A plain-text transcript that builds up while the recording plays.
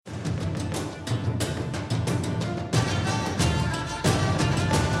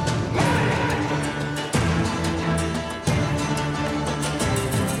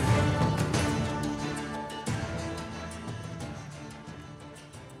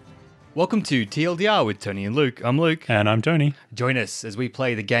Welcome to TLDR with Tony and Luke. I'm Luke. And I'm Tony. Join us as we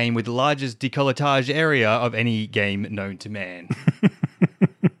play the game with the largest decolletage area of any game known to man.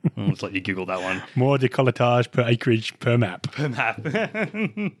 Let's let you Google that one. More decolletage per acreage per map. Per map.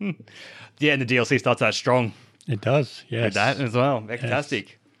 Yeah, and the DLC starts out strong. It does, yes. With that as well. Fantastic.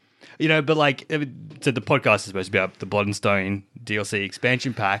 Yes. You know, but like, so the podcast is supposed to be about the Blood and Stone DLC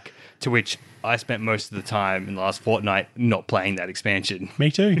expansion pack, to which I spent most of the time in the last fortnight not playing that expansion. Me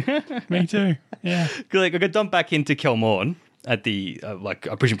too. Me too. Yeah. Like, I got dumped back into Kelmorn at the, I'm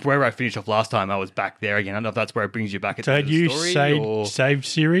pretty sure where I finished off last time, I was back there again. I don't know if that's where it brings you back at the end of the story. So had you saved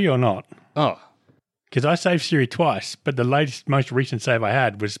Siri or not? Oh. Because I saved Siri twice, but the most recent save I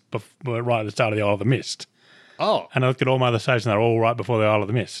had was right at the start of the Isle of the Mist. Oh. And I looked at all my other saves and they're all right before the Isle of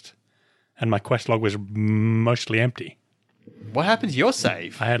the Mist. And my quest log was mostly empty. What happened to your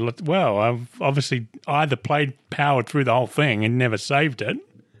save? I've obviously either powered through the whole thing and never saved it,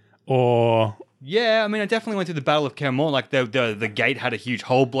 or... Yeah, I mean, I definitely went through the Battle of Kelmorn. Like, the gate had a huge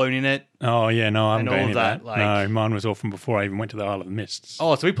hole blown in it. Oh, yeah, no, I haven't got any of that. Like... No, mine was all from before I even went to the Isle of the Mists.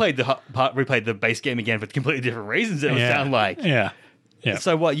 Oh, so we replayed the base game again for completely different reasons, it would sound like. Yeah. Yeah.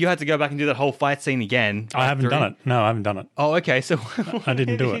 So what, you had to go back and do that whole fight scene again? I haven't done it. No, I haven't done it. Oh, okay. So I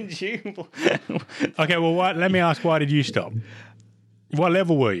didn't do it. Okay, well, let me ask, why did you stop? What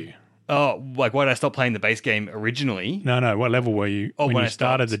level were you? Oh, like why did I stop playing the base game originally? No. What level were you when you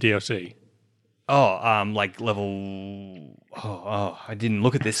started the DLC? Oh, like level... Oh, I didn't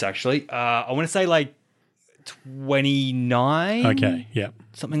look at this actually. I want to say like 29. Okay, yep.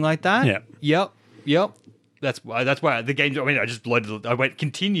 Something like that. Yep. That's why the game. I mean, I just loaded. I went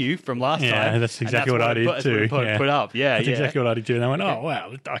continue from last time. Yeah, that's exactly what I did too. Put up. Yeah, that's exactly what I did too. And I went, oh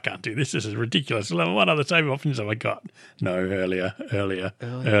wow, I can't do this. This is ridiculous. What other save options have I got? No, earlier.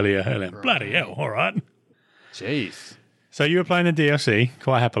 Right. Bloody hell! All right. Jeez. So you were playing the DLC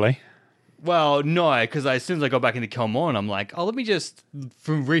quite happily. Well, no, because as soon as I got back into Kelmorn, I'm like, let me just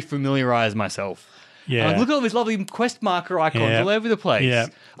refamiliarize myself. Yeah. Like, look at all these lovely quest marker icons all over the place. Yeah.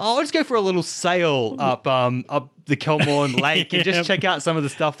 I'll just go for a little sail up the Kelmorn Lake and just check out some of the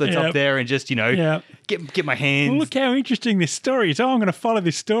stuff that's up there and just, get my hands. Well, look how interesting this story is. Oh, I'm going to follow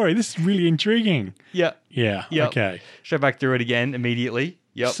this story. This is really intriguing. Yeah. Yeah. Yep. Okay. Straight back through it again immediately.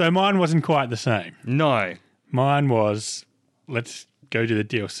 Yep. So mine wasn't quite the same. No. Mine was, let's go to the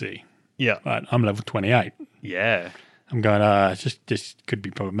DLC. Yeah. Right. I'm level 28. Yeah. I'm going, this could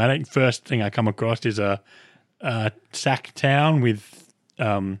be problematic. First thing I come across is a sack town with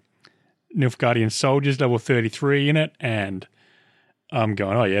Nilfgaardian soldiers, level 33 in it, and I'm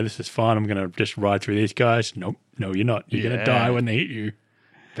going, oh yeah, this is fine. I'm going to just ride through these guys. Nope, no, you're not. You're going to die when they hit you.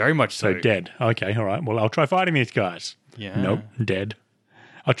 Very much so. So dead. Okay, all right. Well, I'll try fighting these guys. Yeah. Nope, dead.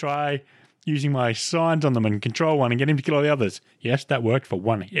 I'll try using my signs on them and control one and get him to kill all the others. Yes, that worked for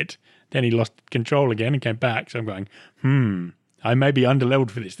one hit. Then he lost control again and came back. So I'm going, I may be underleveled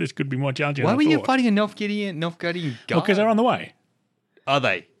for this. This could be more challenging than I thought. Why were you fighting a Nilfgaardian guard? Well, because they're on the way. Are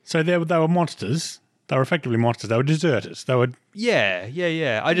they? So they were monsters. They were effectively monsters. They were deserters. They were...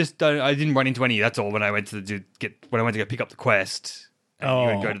 Yeah. I didn't run into any. That's all. When I went to go pick up the quest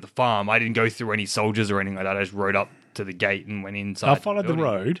and go to the farm, I didn't go through any soldiers or anything like that. I just rode up to the gate and went inside. I followed the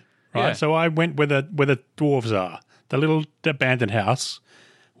road, right? Yeah. So I went where the dwarves are, the little abandoned house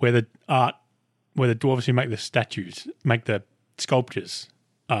where the dwarves who make the statues, make the sculptures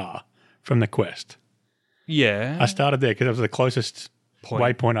are from the quest. Yeah. I started there because it was the closest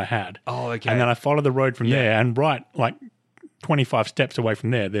waypoint I had. Oh, okay. And then I followed the road from there, and right, like 25 steps away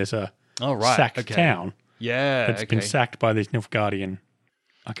from there's a sacked town. Yeah. That's been sacked by these Nilfgaardian.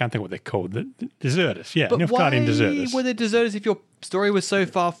 I can't think what they're called. The deserters. Yeah, Nilfgaardian deserters. Why were they deserters if your story was so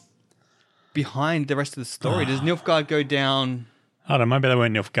far behind the rest of the story? Does Nilfgaard go down? I don't know. Maybe they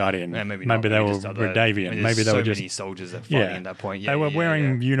weren't Nilfgaardian. Yeah, maybe they were Radavian. Maybe they were just many soldiers that fighting at that point. Yeah, they were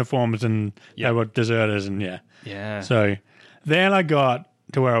wearing uniforms and they were deserters and yeah. So then I got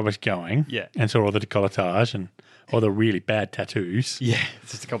to where I was going. Yeah. And saw all the decolletage and all the really bad tattoos. Yeah,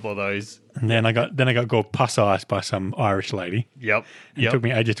 just a couple of those. And then I got called puss eyes by some Irish lady. Yep. It took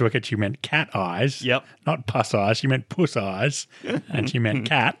me ages to work out she meant cat eyes. Yep. Not puss eyes. She meant puss eyes. And she meant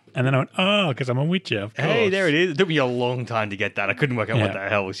cat. And then I went, because I'm a witcher, of course. Hey, there it is. It took me a long time to get that. I couldn't work out what the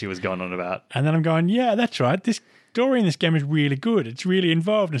hell she was going on about. And then I'm going, yeah, that's right. This story in this game is really good. It's really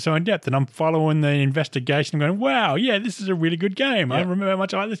involved and so in depth. And I'm following the investigation. I'm going, wow, yeah, this is a really good game. Yep. I remember how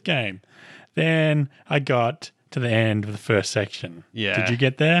much I like this game. Then I got to the end of the first section. Yeah. Did you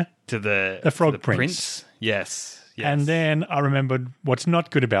get there? To the Frog Prince. Yes. And then I remembered what's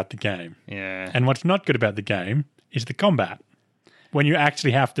not good about the game. Yeah. And what's not good about the game is the combat. When you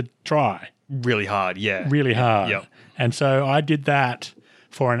actually have to try. Really hard, yeah. Really hard. Yep. And so I did that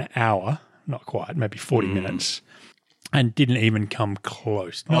for an hour, not quite, maybe 40 minutes, and didn't even come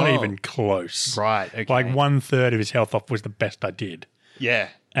close. Not even close. Right, okay. Like 1/3 of his health off was the best I did. Yeah.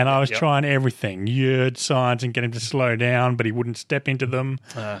 And I was trying everything, yard signs and get him to slow down, but he wouldn't step into them.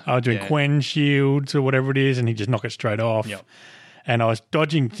 I was doing Quen shields or whatever it is, and he'd just knock it straight off. Yep. And I was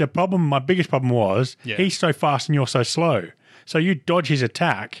dodging. My biggest problem was he's so fast and you're so slow. So you dodge his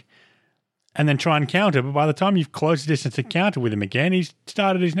attack and then try and counter, but by the time you've closed the distance to counter with him again, he's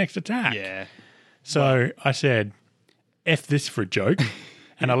started his next attack. Yeah. So I said, F this for a joke,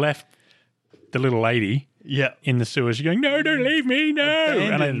 and I left the little lady in the sewers going, no, don't leave me, no.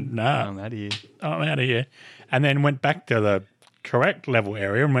 And I'm out of here. I'm out of here. And then went back to the correct level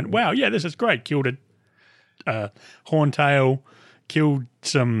area and went, wow, yeah, this is great. Killed a horntail, killed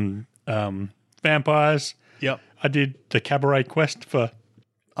some vampires. Yep. I did the cabaret quest for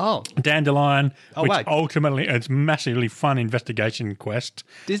Dandelion, which wow. ultimately it's a massively fun investigation quest.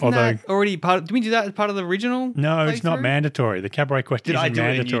 Isn't that already part of, did we do that as part of the original? No, it's not mandatory. The cabaret quest isn't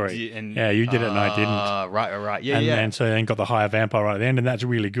mandatory. You did it and I didn't. Right. Yeah, and yeah. then so then got the higher vampire right at the end, and that's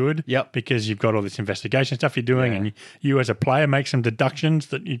really good. Yep. Because you've got all this investigation stuff you're doing, and you as a player make some deductions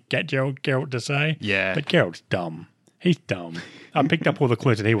that you get Geralt to say. Yeah. But Geralt's dumb. He's dumb. I picked up all the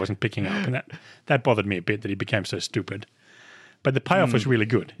clues that he wasn't picking up, and that bothered me a bit that he became so stupid. But the payoff was really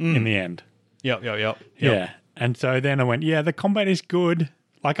good in the end. Yep. Yeah. And so then I went, the combat is good.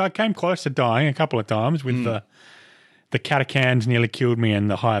 Like I came close to dying a couple of times with the catacans nearly killed me and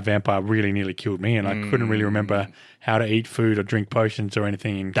the higher vampire really nearly killed me, and I couldn't really remember how to eat food or drink potions or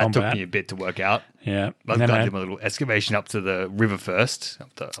anything in combat. That took me a bit to work out. Yeah. I've got to do my little excavation up to the river first.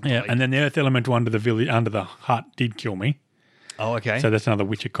 And then the earth elemental under the village, under the hut did kill me. Oh, okay. So that's another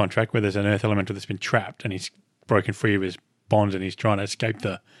Witcher contract where there's an earth elemental that's been trapped and he's broken free of his bonds and he's trying to escape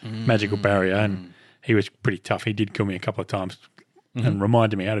the magical barrier, and he was pretty tough. He did kill me a couple of times and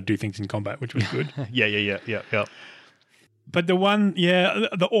reminded me how to do things in combat, which was good. Yeah. But the one,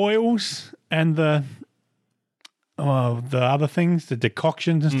 the oils and the other things, the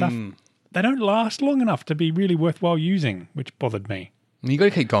decoctions and stuff, they don't last long enough to be really worthwhile using, which bothered me. You got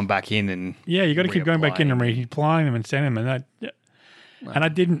to keep going back in and you got to keep going back in and reapplying them and sending them, and I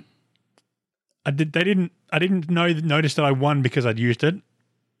didn't notice that I won because I'd used it.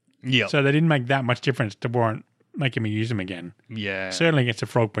 Yeah. So they didn't make that much difference to warrant making me use them again. Yeah. Certainly against a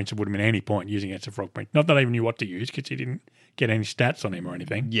frog prince, it wouldn't have been any point using against a frog prince. Not that I even knew what to use because he didn't get any stats on him or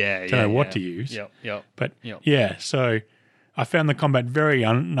anything. Yeah. To know what to use. Yep. But so I found the combat very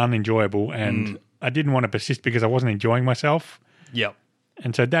unenjoyable, and I didn't want to persist because I wasn't enjoying myself. Yep.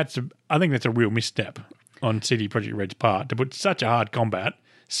 And so I think that's a real misstep on CD Projekt Red's part to put such a hard combat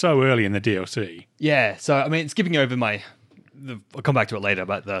so early in the DLC. Yeah, so I mean, skipping over I'll come back to it later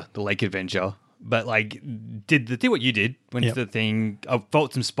about the lake adventure, but like, did what you did, went to the thing, I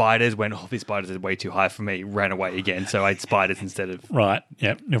fought some spiders, these spiders are way too high for me, ran away again, so I had spiders instead of... Right,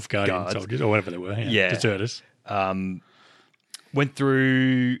 Nilfgaardian soldiers, or whatever they were, deserters. Went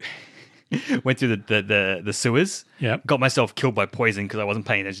through the sewers. Yep. Got myself killed by poison because I wasn't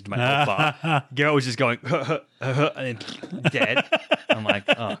paying attention to my health bar. Geralt was just going, and then dead. I'm like,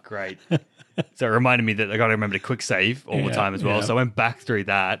 oh, great. So it reminded me that I got to remember to quick save all the time as well. So I went back through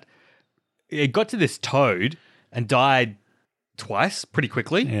that. It got to this toad and died twice pretty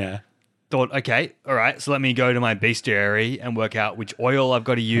quickly. Yeah. Thought, okay, all right, so let me go to my bestiary and work out which oil I've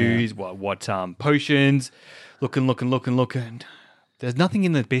got to use, what potions. Looking. There's nothing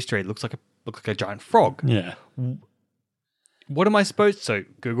in the bestiary. It looks like a giant frog. Yeah. What am I supposed to? So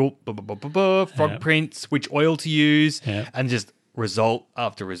Google frog prints, which oil to use, and just result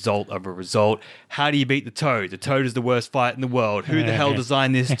after result over result. How do you beat the toad? The toad is the worst fight in the world. Who the hell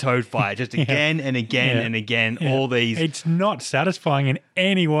designed this toad fight? Just again and again and again, all these. It's not satisfying in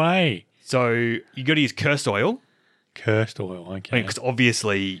any way. So you got to use cursed oil. Cursed oil, okay. Because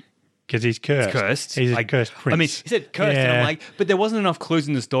obviously... Because he's cursed. Cursed. He's a cursed prince. I mean, he said cursed, and I'm like, but there wasn't enough clues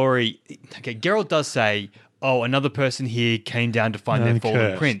in the story. Okay, Geralt does say, another person here came down to find their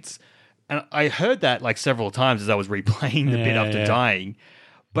fallen prince. And I heard that like several times as I was replaying the bit after dying.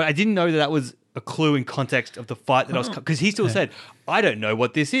 But I didn't know that was a clue in context of the fight that I was... Because he still said, I don't know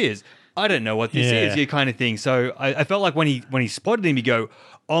what this is. I don't know what this is, kind of thing. So I felt like when he spotted him, he'd go,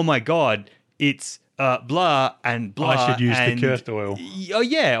 oh my God, it's... blah and blah. I should use the cursed oil. Oh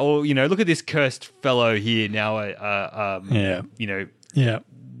yeah, or look at this cursed fellow here now.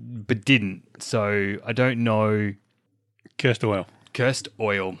 But didn't. So I don't know. Cursed oil.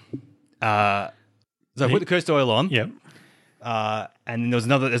 So I put the cursed oil on. Yep. And then there's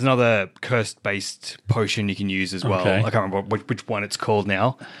another cursed based potion you can use as well. Okay. I can't remember which one it's called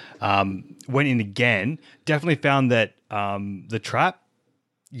now. Went in again. Definitely found that the trap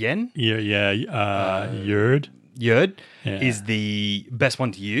Yen, Yerd. Yerd, Yeah. is the best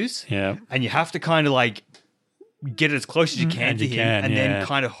one to use. Yeah. And you have to kind of like get as close as you can And to you him, can, and yeah. then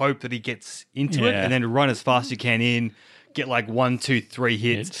kind of hope that he gets into it, Yeah. and then run as fast as you can in, get like 1, 2, 3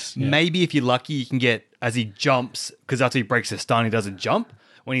 hits. Yeah. Maybe if you're lucky, you can get as he jumps, because after he breaks the stun, he does a jump.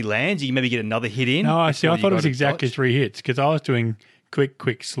 When he lands, you can maybe get another hit in. No, I see. before I you thought it go was to exactly dodge. 3 hits because I was doing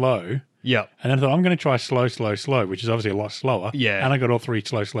quick, slow. Yeah. And then I thought, I'm going to try slow, which is obviously a lot slower. Yeah. And I got all 3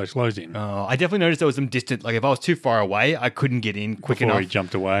 slows in I definitely noticed there was some distant. Like if I was too far away, I couldn't get in quick before enough. he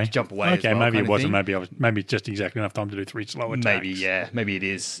jumped away. Jump away as Okay, well, maybe kind it of wasn't. thing. Maybe just exactly enough time to do 3 slow attacks. Maybe it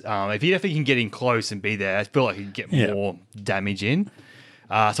is. If you definitely can get in close and be there, I feel like you can get Yeah. more damage in.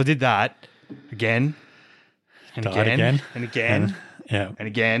 So I did that again, and Died again. and again, Yeah. and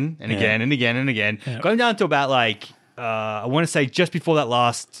again, and Yeah. again, and again, and again. Yeah. Going down to about like I want to say just before that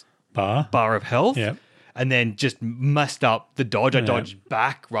last bar of health. Yeah. And then just messed up the dodge. I dodged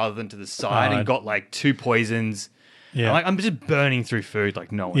back rather than to the side and got like 2 poisons. Yeah. I'm just burning through food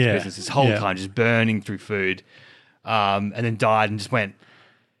like no one's Yeah. business. This whole Yeah. time, just burning through food. And then died and just went,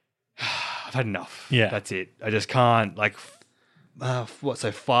 I've had enough. Yeah. That's it. I just can't, like,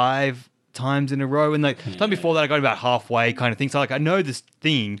 5 times in a row? And like, time before that, I got about halfway kind of thing. So like, I know this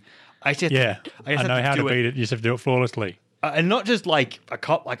thing. I just have Yeah. to, I just know have how to do beat it. You just have to do it flawlessly. and not just like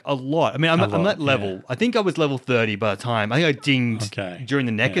a lot. I mean, I'm lot, that level. yeah. I think I was level 30 by the time. I think I dinged Okay. during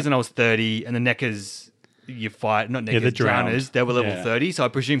the neckers, Yeah. and I was 30. And the neckers, you fight not neckers, the drowned. drowners. They were level Yeah. 30. So I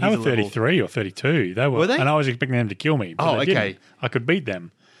presume They he's were a level 33 or 32. Were they? And I was expecting them to kill me. But Oh, they okay. didn't. I could beat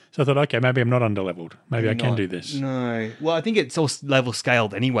them. So I thought, okay, maybe I'm not underleveled. Maybe I can do this. No. Well, I think it's all level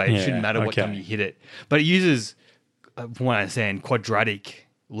scaled anyway. It Yeah, shouldn't matter what okay. time you hit it. But it uses, from what I understand, quadratic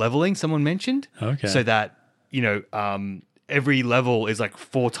leveling, someone mentioned. Okay. So that, every level is like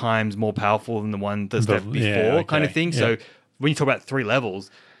 4 times more powerful than the one that's there before, yeah, kind of okay. thing. Yeah. So when you talk about 3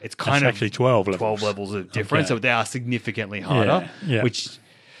 levels, it's kind It's of actually 12 levels. 12 levels of difference. Okay. So they are significantly harder, yeah. which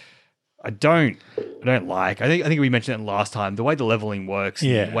I don't like. I think we mentioned it last time. The way the leveling works, and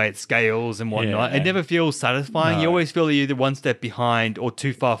Yeah. the way it scales and whatnot, Yeah. it never feels satisfying. No. You always feel you're either one step behind or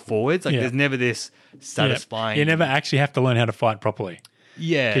too far forwards. Like Yeah. there's never this satisfying. You never actually have to learn how to fight properly.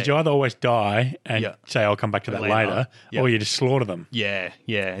 Yeah. Because you either always die and Yeah. say, I'll come back to that Later. later, Yeah. or you just slaughter them. Yeah.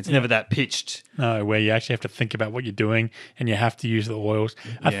 It's never that pitched. No, where you actually have to think about what you're doing and you have to use the oils.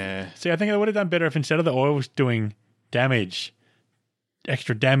 Yeah. I think I would have done better if instead of the oils doing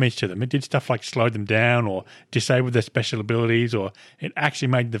extra damage to them, it did stuff like slowed them down or disabled their special abilities, or it actually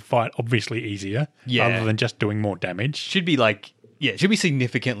made the fight obviously easier Yeah. rather than just doing more damage. Should be like, it should be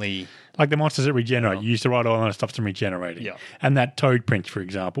significantly. Like the monsters that regenerate, you use the right oil and it stops them regenerating. Yeah. And that Toad Prince, for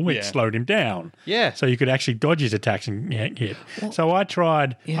example, it Yeah. slowed him down. Yeah. So you could actually dodge his attacks and hit. So I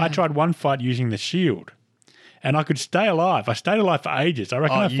tried one fight using the shield. And I could stay alive. I stayed alive for ages. I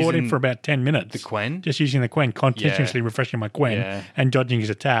reckon I fought him using for about 10 minutes. the Quen? Just using the Quen, continuously refreshing my Quen Yeah. and dodging his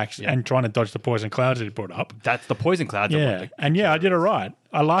attacks and trying to dodge the poison clouds that he brought up. That's the poison clouds. Yeah. And I did it right.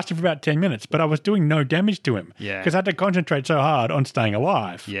 I lasted for about 10 minutes, but I was doing no damage to him. Yeah. Because I had to concentrate so hard on staying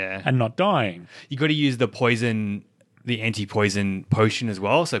alive Yeah. and not dying. You got to use the poison, the anti-poison potion as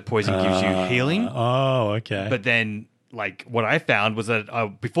well. So poison gives you healing. Oh, okay. But then, like, what I found was that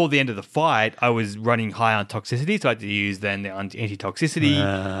before the end of the fight, I was running high on toxicity, so I had to use then the anti-toxicity,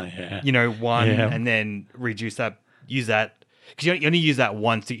 yeah. one, Yeah. and then use that, because you only use that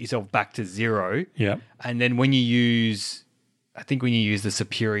once to get yourself back to 0. Yeah. And then when you use the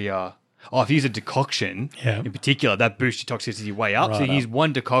superior, if you use a decoction in particular, that boosts your toxicity way up. So Right you use up.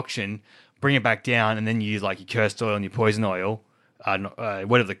 one decoction, bring it back down, and then you use like your cursed oil and your poison oil,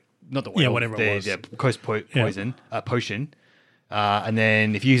 whatever not the oil, whatever it was. cursed poison, potion. And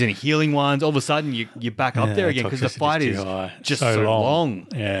then if you use any healing ones, all of a sudden you're back up there again because the toxicity's fight too is high. just so long.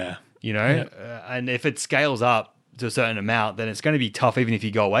 Yeah. And if it scales up to a certain amount, then it's going to be tough. Even if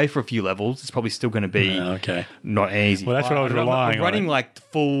you go away for a few levels, it's probably still going to be Okay. not easy. Well, that's what I was relying I'm running on. like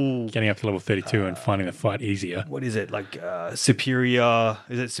full. Getting up to level 32 and finding the fight easier. What is it like? Superior?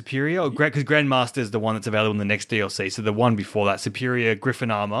 Is it Superior? Because Grandmaster is the one that's available in the next DLC. So the one before that, Superior Griffin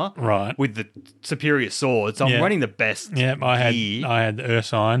armor, Right. with the Superior sword. So I'm Yeah. running the best. Yeah, I gear. had the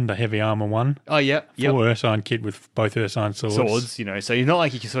Ursine, the heavy armor one. Oh yeah, Full Ursine kit with both Ursine swords. swords. So you're not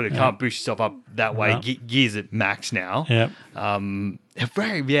like you sort of can't boost yourself up that way. No. Gears at max now. Yep. And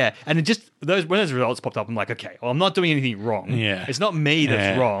it just when those results popped up, I'm like, okay, well, I'm not doing anything wrong. Yeah. It's not me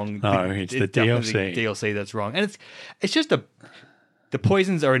that's Yeah. wrong. No, it's the definitely DLC. DLC that's wrong, and it's just the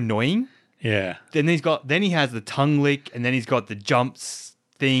poisons are annoying. Yeah. Then he has the tongue lick, and then he's got the jumps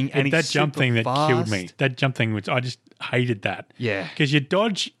thing, and that he's jump super thing that fast. killed me. That jump thing, which I just hated that. Yeah. Because you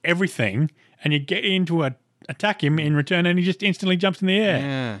dodge everything and you get into a attack him in return, and he just instantly jumps in the air.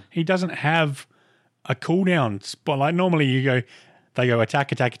 Yeah. He doesn't have a cooldown spot. Like normally they go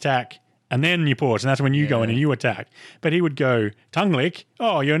attack, and then you pause, and that's when you go in and you attack. But he would go tongue lick.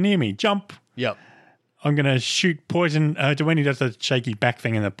 Oh, you're near me. Jump. Yep. I'm going to shoot poison to when he does the shaky back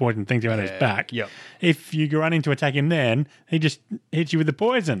thing and the poison things around his back. Yep. If you run in to attack him then, he just hits you with the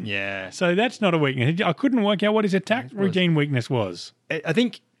poison. Yeah. So that's not a weakness. I couldn't work out what his attack routine weakness was. I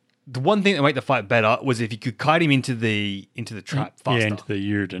think the one thing that made the fight better was if you could kite him into the trap faster. Yeah, into the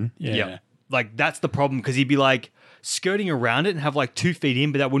Uridan. Yeah. Yep. Like, that's the problem, because he'd be like skirting around it and have like 2 feet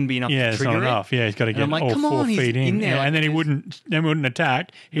in, but that wouldn't be enough to it's trigger not enough. Yeah, he's got to get I'm like, all come 4 on, he's feet in. in there. Yeah, and then he wouldn't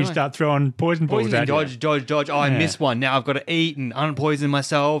attack. He'd start throwing poison balls Poison at and you. dodge. Oh, I missed one. Now I've got to eat and unpoison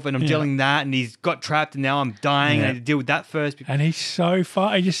myself, and I'm dealing that, and he's got trapped, and now I'm dying. Yeah. I had to deal with that first. And he's so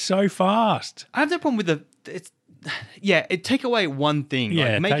far. He's just so fast. I have no problem with it take away one thing.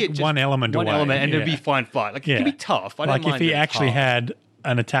 Yeah, like, make take it just one element away, and it'd be yeah. fine fight. Like, it can be tough. I don't Like mind if he that it's actually hard. had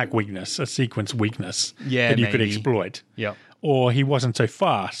an attack weakness, a sequence weakness Yeah, that you could maybe. exploit. Yep. Or he wasn't so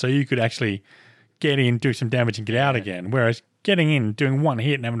fast, so you could actually get in, do some damage, and get out again. Whereas getting in, doing one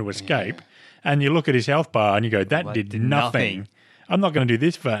hit, and having to escape, and you look at his health bar and you go, "That did nothing. I'm not going to do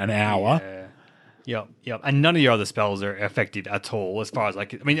this for an hour." Yep. And none of your other spells are effective at all, as far as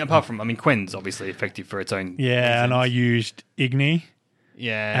apart from Quen's obviously effective for its own. Yeah, and I used Igni,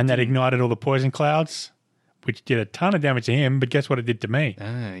 Yeah. and that ignited all the poison clouds, which did a ton of damage to him. But guess what it did to me?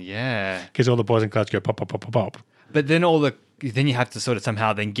 Oh, yeah. Because all the poison clouds go pop, pop, pop, pop, pop. But then then you have to sort of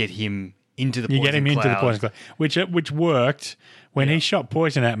somehow then get him into the poison You get him into the poison cloud, which worked when he shot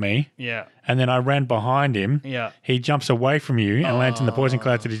poison at me. Yeah. And then I ran behind him. Yeah. He jumps away from you and lands in the poison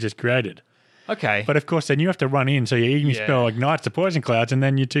clouds that he just created. Okay. But of course, then you have to run in, so your Igni spell ignites the poison clouds, and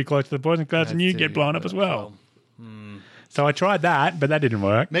then you're too close to the poison clouds, and you get blown up as well. So I tried that, but that didn't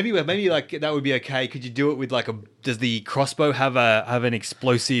work. Maybe like that would be okay. Could you do it with does the crossbow have an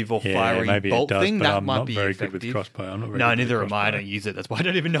explosive or fiery maybe bolt it does, thing? but That I'm might not be very effective. good with crossbow. I'm not very No, good with neither am I. I crossbow. don't use it. That's why I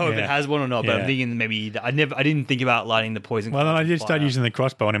don't even know if Yeah. it has one or not. But Yeah. I'm thinking maybe I didn't think about lighting the poison. Well, then I clouds did on start fire. using the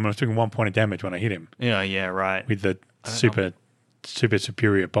crossbow on him, and I was doing 1 point of damage when I hit him Yeah, right. with the super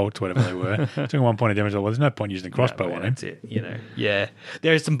superior bolts, whatever they were. Doing 1 point of damage. Well, there's no point using the crossbow on him. That's it. Yeah.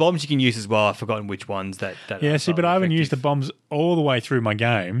 There are some bombs you can use as well. I've forgotten which ones that Yeah, see, but I haven't used the bombs all the way through my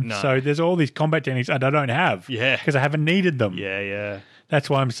game. No. So there's all these combat techniques that I don't have. Yeah. Because I haven't needed them. Yeah. That's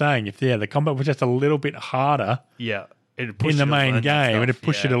why I'm saying if the combat was just a little bit harder It'd push in the you to main learn that game, stuff. it'd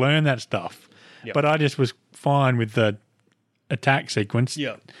push you to learn that stuff. Yep. But I just was fine with the attack sequence.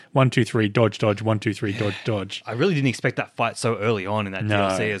 Yep. 1, 2, 3, dodge, 1, 2, 3, dodge. I really didn't expect that fight so early on in that No.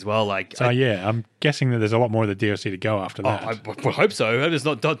 DLC as well. So I'm guessing that there's a lot more of the DLC to go after that. I hope so. It's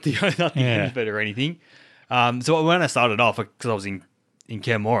not the end of it or anything. So when I started off, because I was in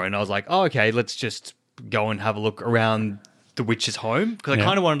Kaer Morhen, I was like, oh, okay, let's just go and have a look around the witch's home, because I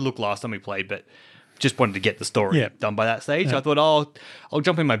kind of wanted to look last time we played, but just wanted to get the story done by that stage. So I thought, I'll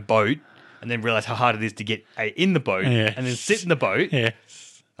jump in my boat and then realize how hard it is to get in the boat and then sit in the boat. Yeah.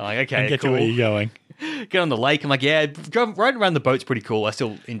 I'm like, okay, And get cool. to where you're going. Get on the lake. I'm like, riding around the boat's pretty cool. I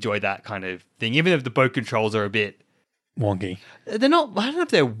still enjoy that kind of thing, even if the boat controls are a bit Wonky. they're not. I don't know if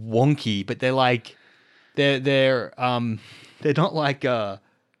they're wonky, but they're like they're not like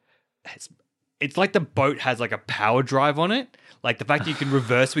it's like the boat has like a power drive on it. Like the fact that you can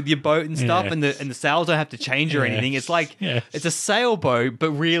reverse with your boat and stuff, and the sails don't have to change or anything. It's like it's a sailboat,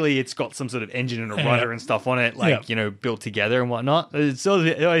 but really it's got some sort of engine and a rudder and stuff on it, like built together and whatnot. It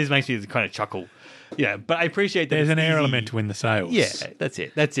always makes me kind of chuckle. Yeah, but I appreciate that There's it's an air easy. element to win the sails. Yeah, that's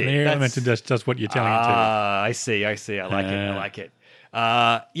it. That's it. An air element That's- to just does what you're telling it to. I see. I like it.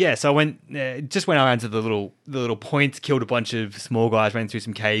 So I went around to the little points, killed a bunch of small guys, ran through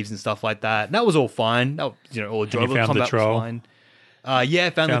some caves and stuff like that. And that was all fine. That was, all enjoyable. found the Combat troll? was fine.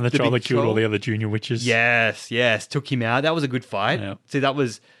 Found Found the troll big that killed all the other junior witches. Yes, took him out. That was a good fight. Yep. See, that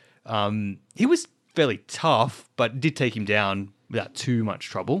was he was fairly tough, but did take him down without too much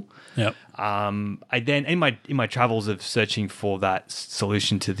trouble. Yep. I then in my travels of searching for that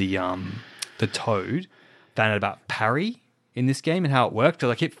solution to the toad, found out about parry in this game and how it worked. Because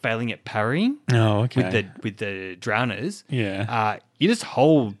I kept failing at parrying Oh, okay. with the drowners. Yeah. You just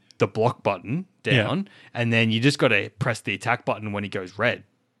hold the block button down, and then you just got to press the attack button when he goes red.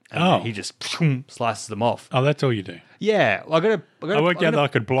 And then he just slices them off. Oh, that's all you do. Yeah, I worked out that I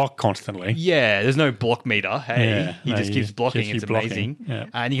could block constantly. Yeah, there's no block meter. Hey, Yeah, he no, just you keeps just blocking. keep It's blocking. amazing. Yeah.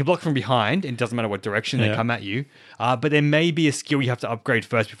 And you can block from behind. It doesn't matter what direction they come at you. But there may be a skill you have to upgrade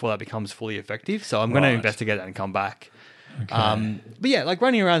first before that becomes fully effective. So I'm going to investigate that and come back. Okay. But yeah, like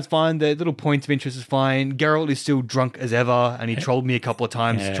running around is fine. The little points of interest is fine. Geralt is still drunk as ever, and he trolled me a couple of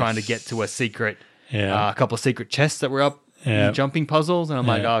times trying to get to a secret Yeah. A couple of secret chests that were up in Yeah. the jumping puzzles, and I'm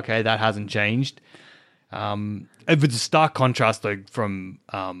like, Yeah. oh, okay, that hasn't changed. It was a stark contrast though from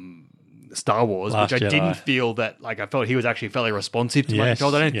Star Wars, Last which I Jedi. didn't feel that like I felt he was actually fairly responsive to my Yes.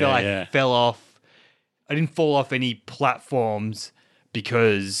 controls. I didn't feel Yeah, like yeah. I fell off. I didn't fall off any platforms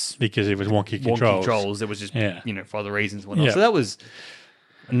because Because it was wonky wonky controls. controls. It was just Yeah. for other reasons. And whatnot. Yeah. So that was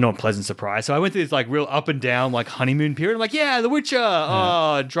a non-pleasant surprise. So I went through this like real up and down like honeymoon period. I'm like, yeah, The Witcher.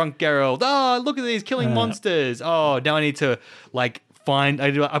 Oh, drunk Geralt. Oh, look at these killing monsters. Oh, now I need to like I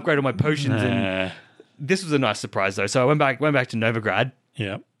need to upgrade all my potions. And this was a nice surprise though. So I went back to Novigrad,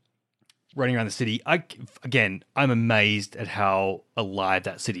 Yeah. running around the city. I'm amazed at how alive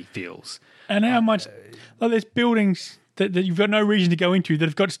that city feels. And how much, like, there's buildings that you've got no reason to go into that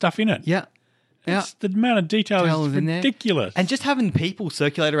have got stuff in it. Yeah. Yeah. It's, the amount of detail Detail is is in there. ridiculous. And just having people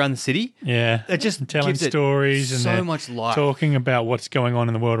circulate around the city, yeah. it just And telling gives it stories and so they're much life. talking about what's going on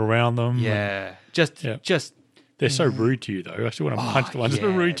in the world around them. Yeah. Yeah. Just They're so rude to you, though. I still want to punch the ones that are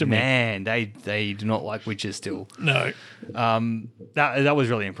rude to me. Man, they do not like witches still. No. That was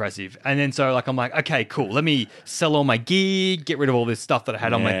really impressive. And then so like I'm like, okay, cool. Let me sell all my gear, get rid of all this stuff that I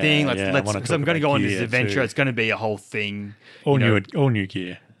had on my Yeah, thing. yeah, I Let's wanna because talk I'm going to about go on this gear adventure. too. It's going to be a whole thing. All you know. new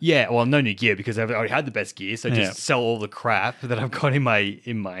gear. Yeah, well, no new gear because I've already had the best gear. So just Yeah. sell all the crap that I've got in my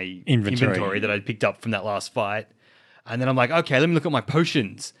inventory that I picked up from that last fight. And then I'm like, okay, let me look at my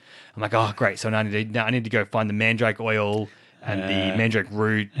potions. I'm like, oh, great. So now I need to go find the mandrake oil and the mandrake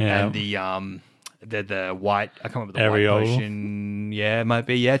root Yeah. and the white. I can't remember the Areola. white potion. Yeah, it might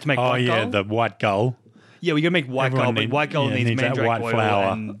be. Yeah, to make Oh, white yeah, gold. the white gull. Yeah, we gotta make white Everyone gold, but need- white gold yeah, needs needs that mandrake white oil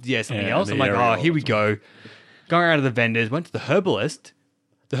flower. and something Yeah, else. the I'm like, oh, areola here we or go. Going around to the vendors, went to the herbalist.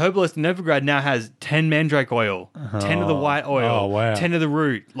 The herbalist in Novigrad now has 10 mandrake oil, 10 of the white oil, Oh, wow. 10 of the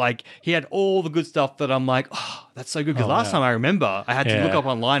root. Like, he had all the good stuff that I'm like, oh, that's so good. Because Oh, last wow. time I remember, I had to Yeah. look up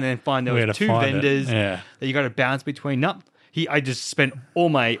online and then find there Where was to 2 find it. vendors Yeah. that you got to bounce between. Nope. I just spent all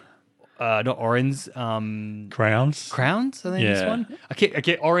my, not orange, Crowns. crowns, I think this Yeah. one. I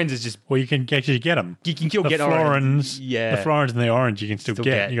get orange is just, Well, you can get them. you can kill The get florins, orange. Yeah. the florins and the orange you can still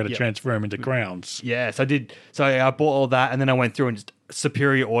get. You got to yeah. transfer them into crowns. Yeah, so I did. So I bought all that, and then I went through and just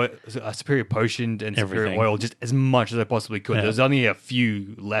superior oil, superior potion, and superior Everything. oil, just as much as I possibly could. Yeah. There was only a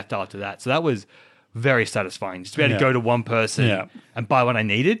few left after that, so that was very satisfying. Just to be able to Yeah. go to one person Yeah. and buy what I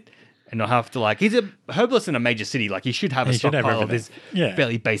needed, and not have to like. He's a herbalist in a major city, like he should have a He should have stockpile of this everything. Yeah.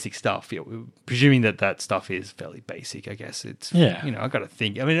 fairly basic stuff. You know, presuming that stuff is fairly basic, I guess it's. Yeah. I got to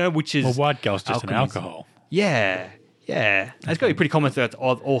think. I mean, which is Well, white gull's just an alchemies. alcohol. Yeah. Yeah, it's got to be pretty common that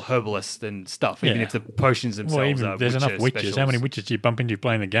all herbalists and stuff, even Yeah. if the potions Well, themselves even are there's enough witches. specials. How many witches do you bump into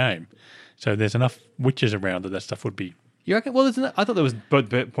playing the game? So there's enough witches around that stuff would be. You reckon? Well, I thought there was. But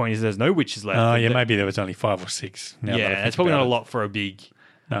the point is, there's no witches left. Oh, yeah, But- maybe there was only 5 or 6. Now that I yeah, think it's probably about not a it. lot for a big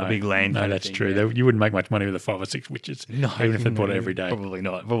land. No, kind of that's thing, true. yeah. You wouldn't make much money with the 5 or 6 witches, even if they bought it every day. Probably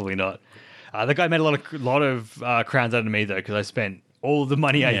not. Probably not. The guy made a lot of crowns out of me though, because I spent all the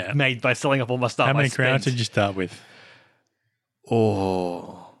money I Yeah. made by selling off all my stuff. How many I spent- crowns did you start with?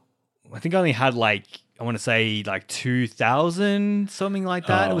 Oh, I think I only had like I want to say like 2,000, something like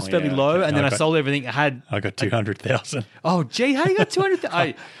that. It Oh, was fairly yeah, low, okay. and then I I got- sold everything. I had. I got 200,000. Oh, gee, how you got 200?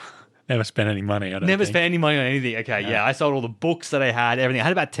 I Never spent any money. I don't never think. spent any money on anything. Okay, yeah, I sold all the books that I had, everything. I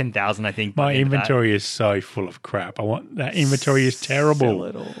had about 10,000, I think. by My the end of that. inventory is so full of crap. That inventory is terrible. Sell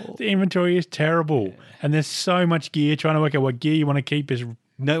it all. The inventory is terrible, and there's so much gear. Trying to work out what gear you want to keep is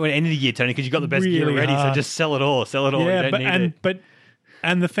No, at end of the year, Tony, because you got the best gear Really already. hard. So just sell it all. Sell it all. You yeah. don't need it.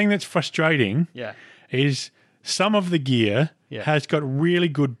 And the thing that's frustrating Yeah. is some of the gear Yeah. has got really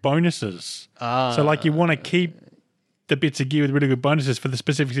good bonuses. So like you want to keep the bits of gear with really good bonuses for the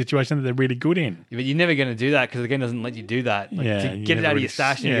specific situation that they're really good in. But you're never going to do that because the game doesn't let you do that. Like, Yeah, to you get it never out of really- your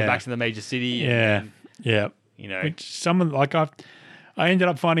stash and yeah. get back to the major city. Yeah, And, yeah. you know. Which some of like I ended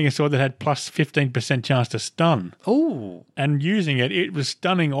up finding a sword that had plus 15% chance to stun, Oh, and using it, it was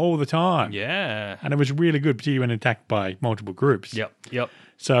stunning all the time. yeah. And it was really good, particularly when attacked by multiple groups. Yep.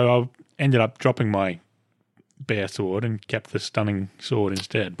 So I ended up dropping my bear sword and kept the stunning sword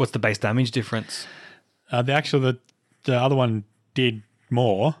instead. What's the base damage difference? The other one did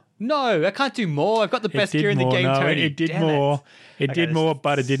more. No, I can't do more. I've got the best gear in the game, No, Tony. it did Damn more. It Okay, did this- more,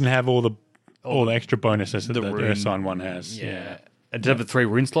 but it didn't have all the extra bonuses that the rune. Ursine one has. Yeah. And does it have the 3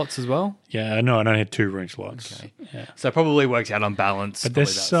 rune slots as well? Yeah, no, I only had 2 rune slots. Okay. Yeah. So it probably works out on balance. But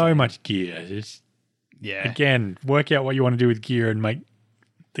there's probably so that same. much gear. It's, Yeah. again, work out what you want to do with gear and make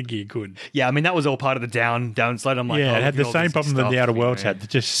the gear good. Yeah, I mean, that was all part of the downslide. I'm like, yeah, oh, it had look the at all same this problem that the stuff, Outer you Worlds know. had. There's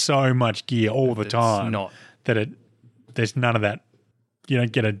just so much gear all the It's time not. that there's none of that. You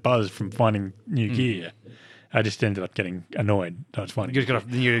don't get a buzz from finding new Hmm. gear. I just ended up getting annoyed. That was funny. You just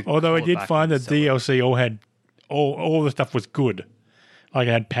gotta Although I call it did back find and that sell it. DLC all had all the stuff was good. Like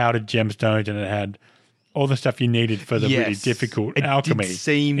it had powdered gemstones and it had all the stuff you needed for the really difficult it alchemy. Did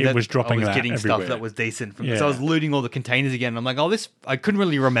seem it that was dropping I was that getting everywhere. stuff that was decent. So Yeah. I was looting all the containers again. And I'm like, oh, this. I couldn't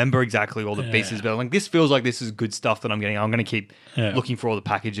really remember exactly all the pieces, but I'm like, this feels like this is good stuff that I'm getting. I'm going to keep looking for all the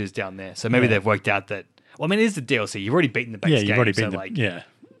packages down there. So maybe they've worked out that. Well, I mean, it is the DLC. You've already beaten the base game. You've already beaten so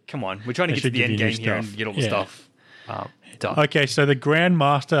come on, we're trying to They get to should the give end you game new here stuff. and get all the Yeah. stuff done. Okay, so the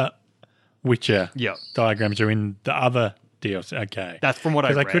Grandmaster Witcher Yep. diagrams are in the other DLC. Okay, That's from what I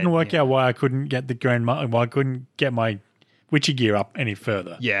because read. I couldn't work out why I couldn't get the why I couldn't get my Witcher gear up any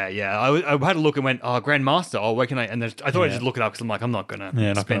further. Yeah. I had a look and went, oh, Grandmaster. Oh, where can I? And then I thought I'd Yeah. just look it up because I'm like, I'm not going Yeah,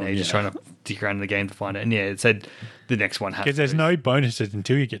 to not spend gonna- ages yeah. trying to dig around in the game to find it. And yeah, it said the next one has Because there's to. no bonuses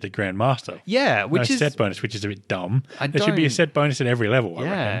until you get to Grandmaster. Yeah, which no is set bonus, which is a bit dumb. I There should be a don't- set bonus at every level. I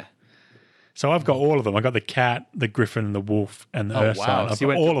yeah. reckon. So I've got all of them. I got the cat, the griffin, the wolf, and the Oh, earth wow. sign. So I've you got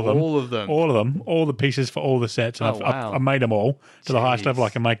went all through of them. all of them. All of them. All the pieces for all the sets. And Oh, wow. I've made them all to the highest Jeez. level I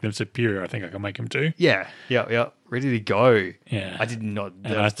can make them superior. I think I can make them to. Yeah. Ready to go. Yeah. I did not.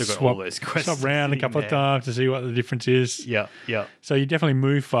 And I I still got swap, all those quests. swap around a couple of sitting there. times to see what the difference is. Yeah. So you definitely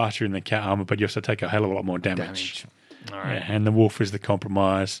move faster in the cat armor, but you also take a hell of a lot more damage. All right. Yeah, and the wolf is the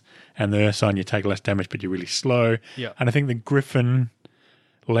compromise. And the earth sign, you take less damage, but you're really slow. Yeah. And I think the griffin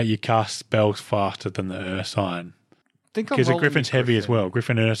will let you cast spells faster than the earth sign. Because the griffin's heavy as well.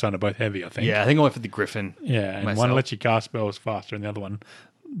 Griffin and earth sign are both heavy, I think. Yeah, I think I went for the Griffin. Yeah, and one myself. lets you cast spells faster, and the other one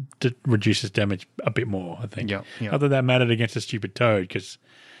reduces damage a bit more, I think. Yeah. Not that that mattered against a stupid toad, because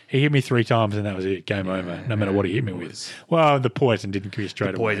he hit me 3 times and that was it. Game over, no matter what he hit me with. Well, the poison didn't kill you straight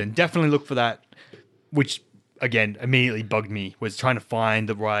away. Poison. Definitely look for that, which again immediately bugged me. Was trying to find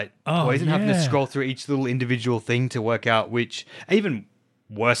the right poison, having to yeah. scroll through each little individual thing to work out which. Even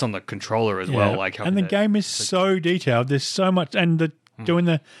worse on the controller as well. Yeah. Like, and the game is so detailed. There's so much, and doing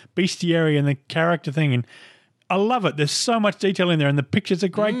the bestiary and the character thing, and I love it. There's so much detail in there, and the pictures are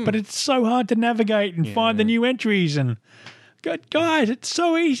great, but it's so hard to navigate and find the new entries. And guys, it's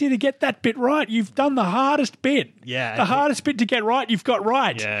so easy to get that bit right. You've done the hardest bit. Yeah. The hardest bit to get right, you've got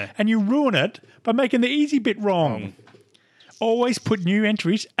right. Yeah. And you ruin it by making the easy bit wrong. Always put new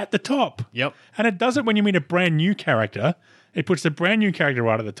entries at the top. Yep. And it does it when you meet a brand new character. It puts the brand new character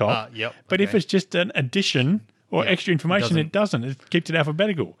right at the top. Yep. But if Okay. it's just an addition or extra information, it doesn't. It keeps it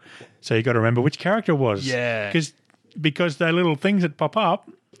alphabetical. So you got to remember which character it was. Yeah. Because they're little things that pop up,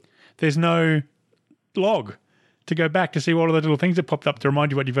 there's no log to go back to see all of those little things that popped up to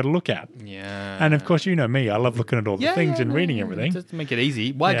remind you what you've got to look at. Yeah. And of course, you know me. I love looking at all the things and reading everything. Just to make it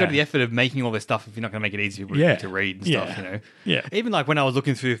easy. Why go Yeah. to the effort of making all this stuff if you're not going to make it easy for Yeah. people to read and Yeah. stuff, you know? Yeah. Even like when I was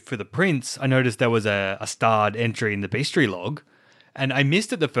looking through for the prints, I noticed there was a starred entry in the bestiary log. And I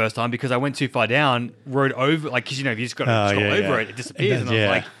missed it the first time because I went too far down, wrote over, like, because, you know, if you just got to scroll over it disappears. It does, and I was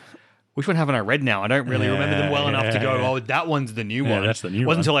like, which one haven't I read now? I don't really remember them well enough to go, oh, that one's the new one. that's the new It wasn't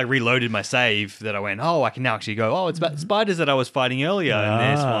one. until I reloaded my save that I went, oh, I can now actually go, oh, it's about spiders that I was fighting earlier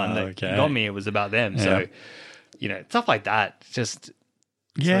in this one that okay. got me. It was about them. Yeah. So, you know, stuff like that. Just,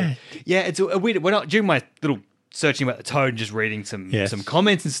 Yeah. yeah, it's a weird. When I, during my little searching about the toad, just reading some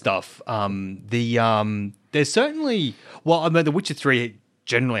comments and stuff. There's certainly, well, I mean, The Witcher 3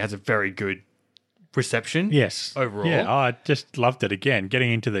 generally has a very good reception. Yes. Overall. Yeah, I just loved it again.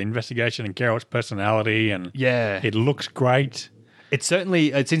 Getting into the investigation and Geralt's personality, and Yeah. it looks great. It seems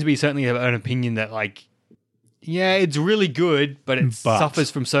to be certainly an opinion that, like, yeah, it's really good, but it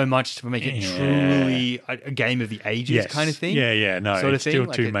suffers from so much to make it truly a game of the ages kind of thing. Yeah, no, sort of it's thing. still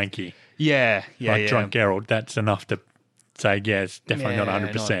Like too it- manky. Yeah. Like drunk Geralt, that's enough to say, yeah, it's definitely not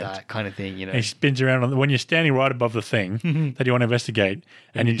 100%. Not that kind of thing, you know. And he spins around when you're standing right above the thing that you want to investigate,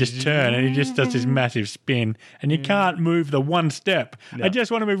 and you just turn, and he just does this massive spin, and you can't move the one step. I just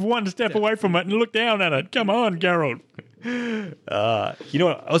want to move one step away from it and look down at it. Come on, Geralt. You know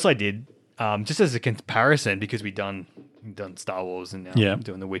what else I did? Just as a comparison, because we've done Star Wars and now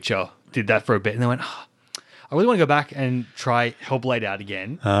doing The Witcher, did that for a bit, and then went, I really want to go back and try Hellblade out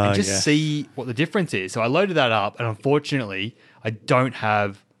again and just see what the difference is. So I loaded that up, and unfortunately, I don't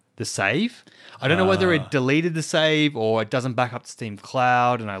have the save. I don't know whether it deleted the save or it doesn't back up to Steam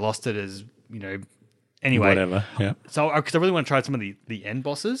Cloud, and I lost it as, you know, anyway. Whatever, yeah. So, because I really want to try some of the end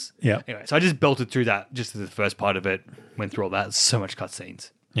bosses. Yeah. Anyway, so I just belted through that, just the first part of it, went through all that. So much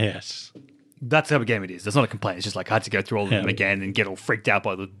cutscenes. Yes. That's the type of game it is. That's not a complaint. It's just like I had to go through all of them again and get all freaked out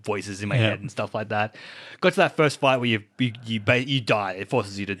by the voices in my head and stuff like that. Got to that first fight where you die. It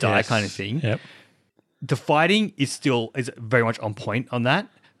forces you to die, Yes. kind of thing. Yep. The fighting is very much on point on that.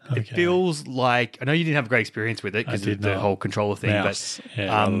 It feels like, I know you didn't have a great experience with it because of the whole controller thing, Mouse, but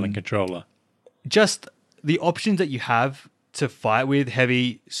rather than controller. just the options that you have to fight with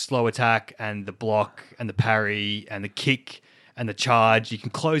heavy, slow attack, and the block, and the parry, and the kick, and the charge. You can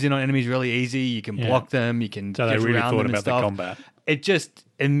close in on enemies really easy. You can block them. You can So they get really around thought them and about the stuff. combat. It just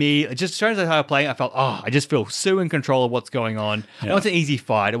as soon as I started playing, I felt, I just feel so in control of what's going on. I know it's an easy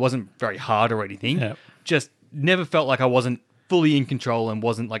fight. It wasn't very hard or anything. Yeah. Just never felt like I wasn't fully in control and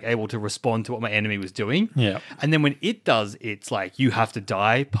wasn't like able to respond to what my enemy was doing. Yeah. And then when it does, it's like you have to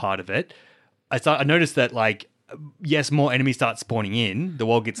die part of it. I noticed that like, yes, more enemies start spawning in. The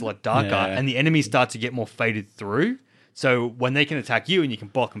world gets a lot darker, and the enemies start to get more faded through. So when they can attack you and you can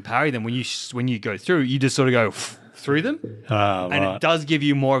block and parry them, when you go through, you just sort of go through them, and it does give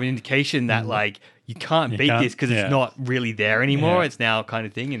you more of an indication that like you can't beat this because it's not really there anymore. It's now kind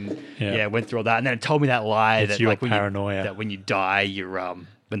of thing, and went through all that, and then it told me that lie that your like paranoia. that when you die, you're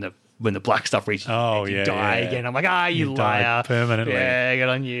when the black stuff reaches you, you yeah, die yeah. again. I'm like, you liar, died permanently. Yeah, good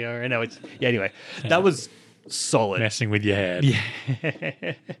on you. I know it's anyway. That was solid. Messing with your head.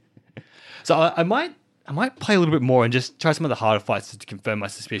 Yeah. So I might play a little bit more and just try some of the harder fights to confirm my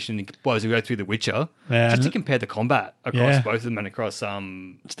suspicion as we go through The Witcher, just to compare the combat across both of them and across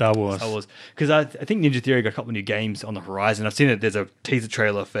Star Wars. Because I think Ninja Theory got a couple of new games on the horizon. I've seen that there's a teaser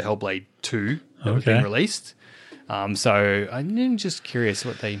trailer for Hellblade 2 that was being released. So I'm just curious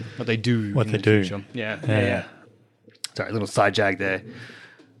what they do. What in they the do. future. Yeah. Sorry, a little side jag there.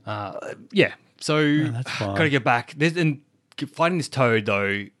 So that's fine. got to get back. Fighting this toad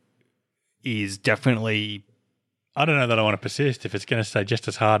though is definitely. I don't know that I want to persist if it's going to stay just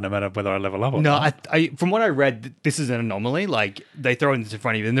as hard no matter whether I level up or No, not. I from what I read, this is an anomaly. Like they throw it in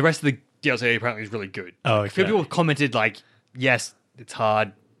front of you, and the rest of the DLC apparently is really good. Oh, A few people commented like, "Yes, it's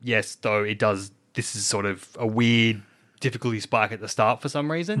hard. Yes, though it does. This is sort of a weird difficulty spike at the start for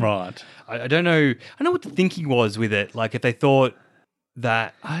some reason." Right. I don't know. I don't know what the thinking was with it. Like if they thought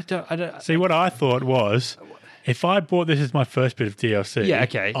that I don't See, what I thought was, if I bought this as my first bit of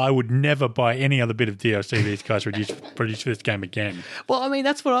DLC, I would never buy any other bit of DLC these guys produce for this game again. Well, I mean,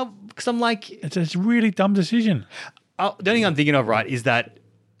 that's what because I'm like, it's a really dumb decision. The only thing I'm thinking of, right, is that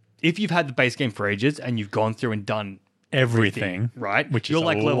if you've had the base game for ages and you've gone through and done everything, right, which you're is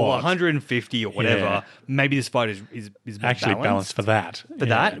like a level lot. 150 or whatever, maybe this fight is actually balanced for that.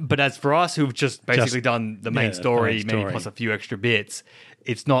 That. But as for us who've just basically done the main story, maybe plus a few extra bits,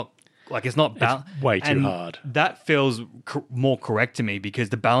 it's not balanced. It's way too hard. That feels more correct to me because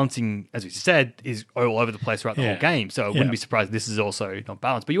the balancing, as we said, is all over the place throughout the whole game. So I wouldn't be surprised this is also not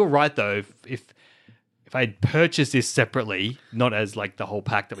balanced. But you're right though. If I had purchased this separately, not as like the whole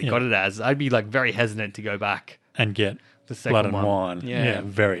pack that we got it as, I'd be like very hesitant to go back and get the second Blood and one. Wine. Yeah,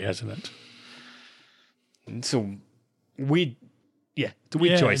 very hesitant. So it's a weird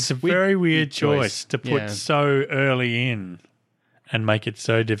choice. It's a very weird choice to put so early in and make it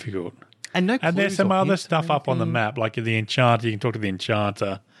so difficult. And there's some other stuff up on the map, like the Enchanter. You can talk to the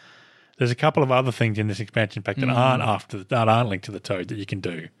Enchanter. There's a couple of other things in this expansion pack that aren't linked to the Toad that you can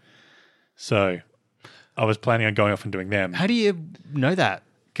do. So I was planning on going off and doing them. How do you know that?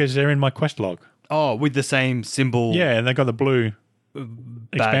 Because they're in my quest log. Oh, with the same symbol. Yeah, and they got the blue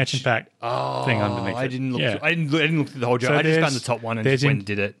expansion pack thing underneath. I didn't look. I didn't look through the whole job. So I just found the top one and just went and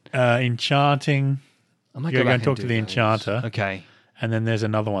did it. Enchanting. I might go back and talk to the those. Enchanter. Okay. And then there's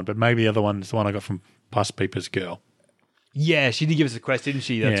another one, but maybe the other one is the one I got from Puss Peeper's girl. Yeah, she did give us a quest, didn't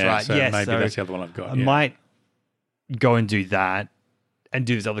she? That's right. So yes, maybe that's the other one I've got. I might go and do that and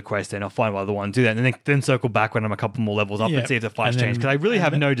do this other quest, and I'll find one other one, do that, and then circle back when I'm a couple more levels up and see if the fight's changed. Because I really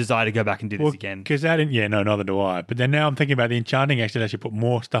have no desire to go back and do this again. Because neither do I. But then now I'm thinking about the enchanting actually put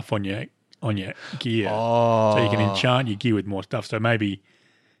more stuff on your gear. Oh. So you can enchant your gear with more stuff. So maybe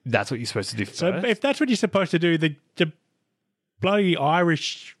that's what you're supposed to do first. So if that's what you're supposed to do, the bloody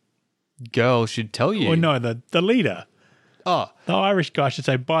Irish girl should tell you. Or no, the leader. Oh. The Irish guy should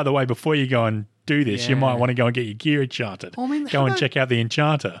say, by the way, before you go and do this, you might want to go and get your gear enchanted. Go and check out the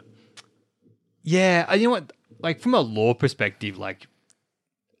Enchanter. Yeah, you know what? Like from a lore perspective, like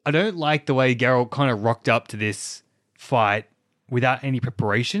I don't like the way Geralt kind of rocked up to this fight without any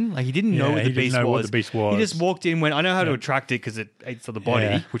preparation. Like he didn't know what the beast was. He just walked in, went, I know how to attract it because it eats the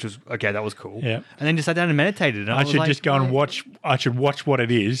body, which was okay. That was cool. Yeah, and then just sat down and meditated. And I should just go and watch. I should watch what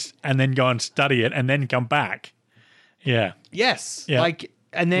it is, and then go and study it, and then come back. Yeah. Yes. Yeah. Like,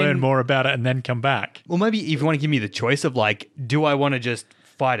 and then learn more about it, and then come back. Well, maybe if you want to give me the choice of like, do I want to just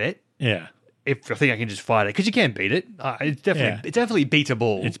fight it? Yeah. if I think I can just fight it, because you can beat it. It's definitely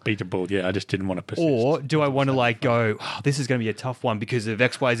beatable. It's beatable. Yeah, I just didn't want to persist. Or do I want to like go, this is going to be a tough one because of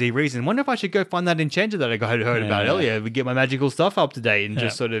XYZ reason? I wonder if I should go find that enchanter that I heard about earlier. We get my magical stuff up to date and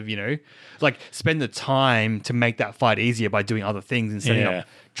just sort of, like spend the time to make that fight easier by doing other things and setting up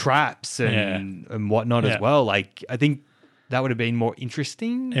traps and whatnot as well. Like, I think that would have been more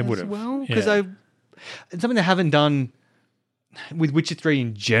interesting as well. Because it's something they haven't done with Witcher 3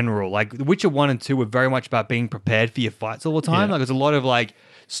 in general. Like, The Witcher 1 and 2 were very much about being prepared for your fights all the time. Like, there's a lot of like,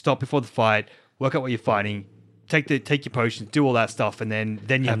 stop before the fight, work out what you're fighting, take your potions, do all that stuff, and then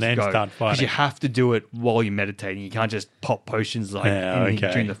you have to go. Start fighting. Because you have to do it while you're meditating. You can't just pop potions like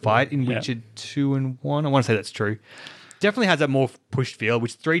during the fight in Witcher 2 and 1. I want to say that's true. Definitely has that more pushed feel,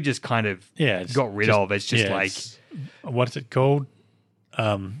 which 3 just kind of got rid of. It's just like... What's it called?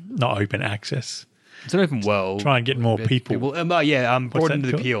 Not open access. It's an open world. Try and get more people. Broaden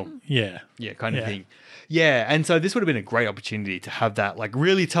the appeal. Yeah. Yeah, kind of thing. Yeah, and so this would have been a great opportunity to have that like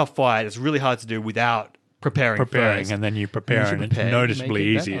really tough fight. It's really hard to do without preparing first. And then you prepare and it's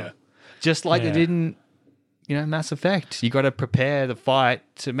noticeably easier. Just like they did in, Mass Effect. You got to prepare the fight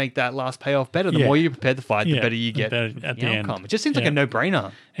to make that last payoff better. The more you prepare the fight, the better you get at the outcome. End. It just seems like a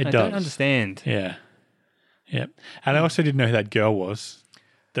no-brainer. I don't understand. Yeah. Yeah. And I also didn't know who that girl was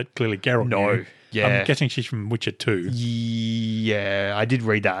that clearly Geralt knew. Yeah. I'm guessing she's from Witcher 2. Yeah, I did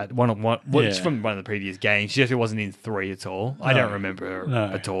read that. It's from one of the previous games. She definitely wasn't in 3 at all. I don't remember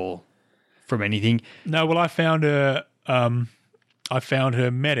her at all from anything. No, well, I found her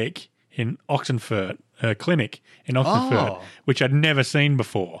medic in Oxenfurt, her clinic in Oxenfurt, which I'd never seen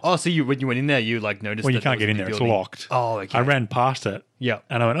before. Oh, so when you went in there, you like noticed you can't get in there. Building. It's locked. Oh, okay. I ran past it. Yeah.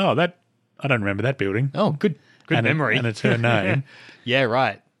 And I went, I don't remember that building. Oh, good memory. And it's her name. Yeah,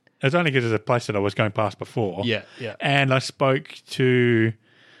 right. It's only because it's a place that I was going past before. Yeah, yeah. And I spoke to...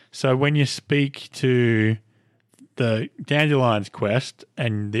 So when you speak to the Dandelions quest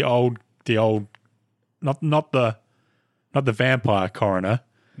and the old not the vampire coroner,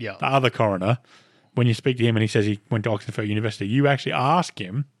 the other coroner, when you speak to him and he says he went to Oxford University, you actually ask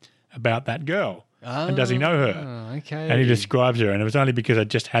him about that girl. And does he know her? Okay. And he describes her, and it was only because I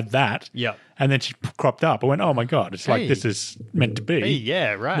just had that. Yeah. And then she cropped up. I went, oh my God, it's like this is meant to be. Hey,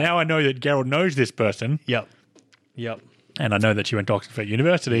 yeah, right. Now I know that Geralt knows this person. Yep. And I know that she went to Oxford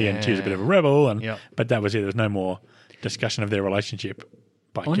University and she was a bit of a rebel. But that was it. There was no more discussion of their relationship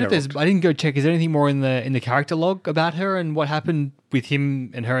by Geralt. I didn't go check. Is there anything more in the character log about her and what happened with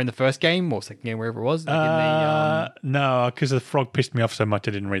him and her in the first game or second game, wherever it was? Like no, because the frog pissed me off so much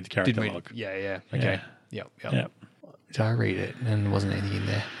I didn't read the character log. Yeah. Okay. Yep. So I read it and there wasn't anything in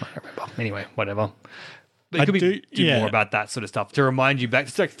there. I don't remember. Anyway, whatever. But it could be more about that sort of stuff to remind you back.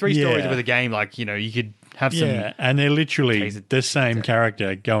 It's like 3 stories with a game. Like, you could have some... Yeah, and they're literally the same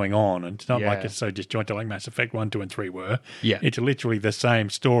character going on. And it's not like it's so disjointed like Mass Effect 1, 2, and 3 were. Yeah. It's literally the same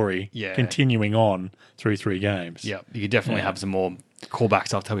story continuing on through 3 games. Yeah, you could definitely have some more callback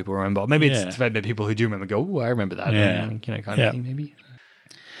stuff to help people remember. Maybe it's maybe people who do remember go, oh, I remember that. Yeah. Kind of thing, maybe.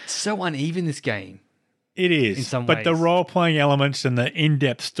 It's so uneven, this game. It is, in some but ways. the role-playing elements and the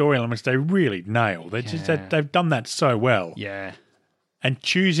in-depth story elements, they really nail. They've done that so well. Yeah. And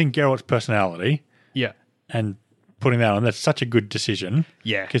choosing Geralt's personality and putting that on, that's such a good decision.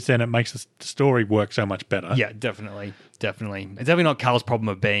 Yeah. Because then it makes the story work so much better. Yeah, definitely. It's definitely not Carl's problem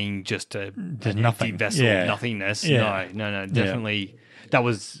of being just a empty vessel of nothingness. Yeah. No, definitely. That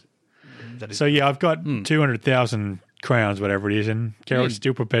is. So, I've got 200,000 crowns, whatever it is, and Geralt's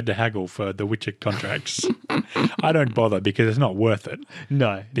still prepared to haggle for the Witcher contracts. I don't bother because it's not worth it.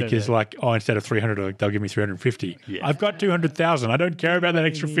 No. Because instead of 300, they'll give me 350. Yeah. I've got 200,000. I don't care about that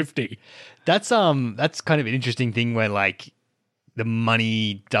extra 50. That's kind of an interesting thing where like the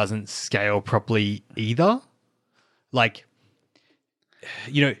money doesn't scale properly either. Like,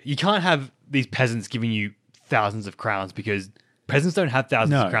 you can't have these peasants giving you thousands of crowns because peasants don't have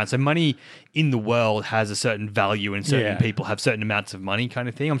thousands of crowns. So money in the world has a certain value and certain people have certain amounts of money kind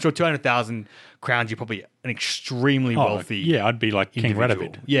of thing. I'm sure 200,000 crowns, you're probably an extremely wealthy Yeah, I'd be like King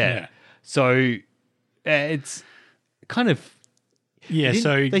Radovid. Yeah. So it's kind of... Yeah,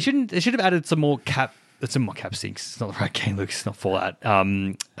 so... They should have added some more cap sinks. It's not the right game, Luke. It's not Fallout.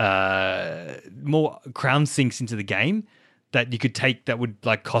 More crown sinks into the game that you could take that would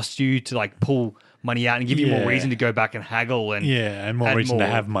like cost you to like pull money out and give you more reason to go back and haggle and more reason to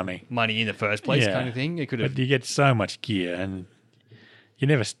have money in the first place, kind of thing. But you get so much gear and you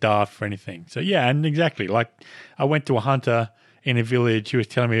never starve for anything. So and exactly, like I went to a hunter in a village who was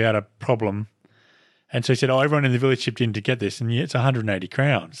telling me about a problem, and so he said, "Oh, everyone in the village chipped in to get this, and it's 180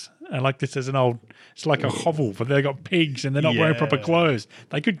 crowns." And like this is it's like a hovel, but they've got pigs and they're not wearing proper Yeah. clothes.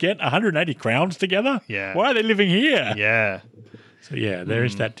 They could get 180 crowns together. Yeah. Why are they living here? Yeah. So yeah, there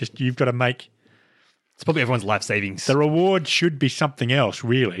is that. Just you've got to make It's probably everyone's life savings. the reward should be something else,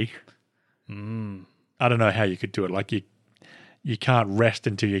 really. Mm. I don't know how you could do it. Like you can't rest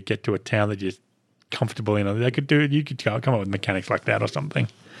until you get to a town that you're comfortable in. They could do it. You could come up with mechanics like that or something.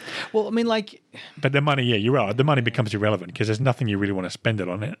 Well, I mean, like, But the money, yeah, you're right. The money becomes irrelevant because there's nothing you really want to spend it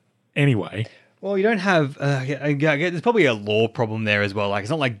on it anyway. well, you don't have. There's probably a law problem there as well. Like, it's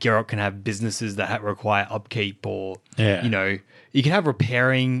not like Geralt can have businesses that require upkeep or, Yeah. you know, you can have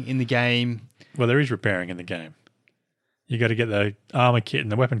repairing in the game. Well, there is repairing in the game. You got to get the armor kit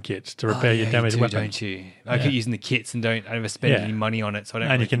and the weapon kits to repair your damaged weapon. Don't you? I keep using the kits and don't ever spend Yeah. any money on it, so I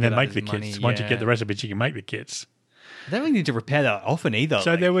don't. And really you can think then of that make as the money. kits. Once you get the Yeah. recipes, you can make the kits. I don't really need to repair that often either.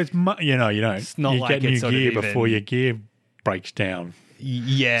 So like, there was, you don't. It's not you like get new it's sort of gear even- before your gear breaks down.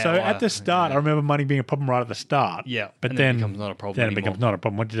 yeah. So well, at the start, I remember money being a problem right at the start. Yeah, But and then then it becomes not a problem Then it anymore. becomes not a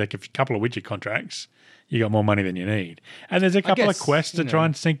problem. Once you take a couple of widget contracts, you got more money than you need. And there's a couple guess, of quests to you try know.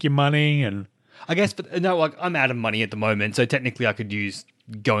 and sink your money. And I guess, but no, like I'm out of money at the moment, so technically I could use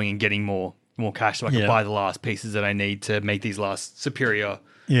going and getting more cash, so I can Yeah. buy the last pieces that I need to make these last superior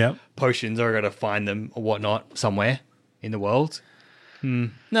yeah, potions, or I got to find them or whatnot somewhere in the world.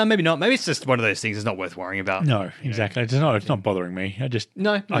 No, maybe not. Maybe it's just one of those things. It's not worth worrying about. no, exactly. It's not bothering me.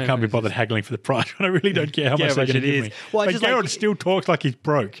 No, I can't be bothered haggling for the price when I really don't care how Yeah, much they're which going to it give is. me. Well, I But just Geralt like- still talks like he's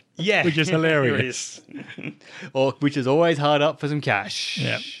broke. Yeah, which is Here hilarious. it is. Or which is always hard up for some cash.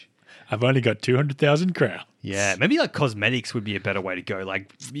 Yeah. I've only got 200,000 crowns. Yeah, maybe like cosmetics would be a better way to go.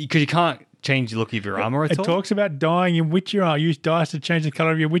 Like, because you can't change the look of your armor at It all. talks about dyeing in Witcher armor. Use dyes to change the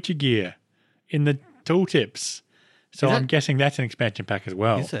color of your Witcher gear in the tooltips. So Is I'm that- guessing that's an expansion pack as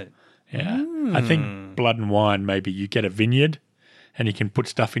well. Is it? Yeah. I think Blood and Wine, maybe you get a vineyard and you can put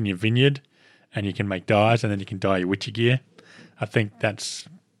stuff in your vineyard and you can make dyes and then you can dye your Witcher gear. I think that's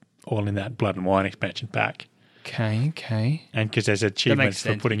all in that Blood and Wine expansion pack. Okay. And because there's achievements for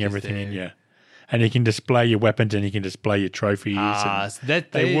sense putting because everything in, they're- yeah. And you can display your weapons and you can display your trophies. Ah, and so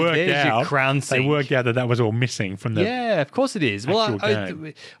that they worked there's your out. crown They sink. worked out that was all missing from the. Yeah, of course it is. Well,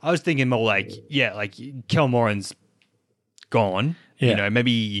 actual I was thinking more like, like Kelmoran's gone. Yeah. You know,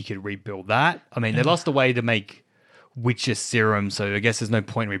 maybe you could rebuild that. I mean, they lost a way to make Witcher serum, so I guess there's no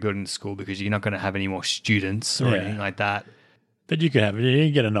point in rebuilding the school because you're not going to have any more students or Yeah. anything like that. But you can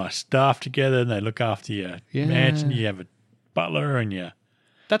get a nice staff together and they look after your mansion. You have a butler and you.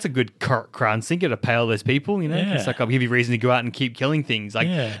 That's a good crown sinker to pay all those people, you know? Yeah. It's like, I'll give you reason to go out and keep killing things. Like,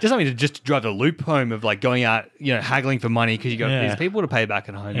 Yeah. just something to just drive the loop home of like going out, haggling for money because you got Yeah. these people to pay back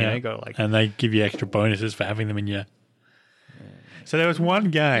at home. You know, you got like, and they give you extra bonuses for having them in your. So there was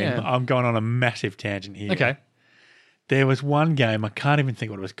one game. Yeah. I'm going on a massive tangent here. okay. There was one game. I can't even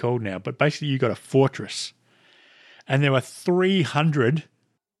think what it was called now. But basically, you got a fortress, and there were 300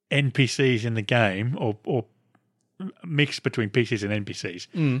 NPCs in the game, or mixed between PCs and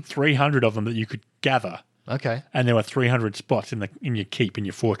NPCs. 300 of them that you could gather, Okay. and there were 300 spots in your keep in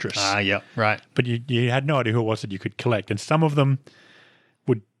your fortress. Yeah, right. But you had no idea who it was that you could collect, and some of them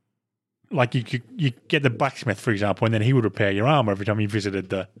would, like you get the blacksmith, for example, and then he would repair your armor every time you visited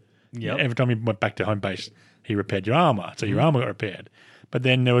the. Yep. Every time you went back to home base, he repaired your armor, so your armor got repaired. But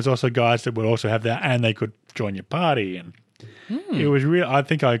then there was also guys that would also have that, and they could join your party, and it was real. I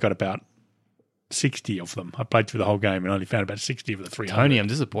think I got about 60 of them. I played through the whole game and only found about 60 of the 300. Tony, I'm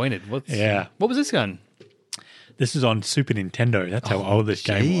disappointed. Yeah. What was this gun? This is on Super Nintendo. That's how old this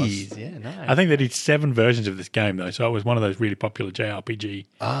game was. Jeez, yeah, nice. I think they did 7 versions of this game, though, so it was one of those really popular JRPG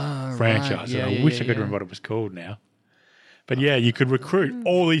franchises. Yeah, I wish I could remember what it was called now. But yeah, you could recruit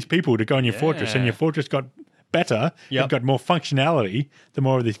all these people to go in your fortress, and your fortress got better. Yep. It got more functionality the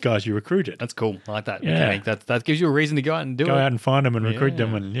more of these guys you recruited. That's cool. I like that Yeah. mechanic. That gives you a reason to go out and do Go it. out and find them and recruit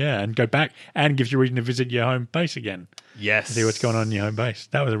them and go back, and gives you a reason to visit your home base again. Yes. See what's going on in your home base.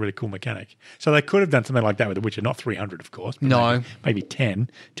 That was a really cool mechanic. So they could have done something like that with The Witcher, not 300, of course. But No. Maybe 10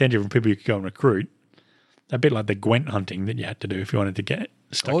 different people you could go and recruit. A bit like the Gwent hunting that you had to do if you wanted to get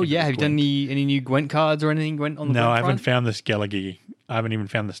stuck. Oh, into yeah. the Have you done Gwent. any new Gwent cards or anything Gwent on the No, Gwent I haven't front? found the Skellige. I haven't even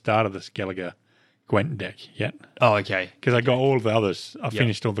found the start of the Skellige Gwent deck yet. Oh, okay. Because I got all of the others. I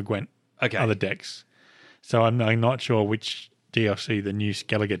finished all the Gwent other decks. So I'm not sure which DLC the new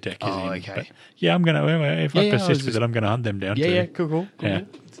Skellige deck is in. okay. But yeah, I'm going to, if I Yeah, I was persist with it, I'm going to hunt them down Yeah, too. yeah. Cool. Yeah.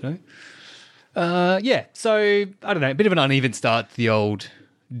 So, so, I don't know. A bit of an uneven start to the old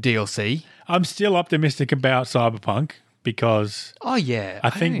DLC. I'm still optimistic about Cyberpunk because Oh, yeah. I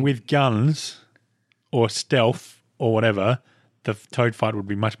think with guns or stealth or whatever, the Toad fight would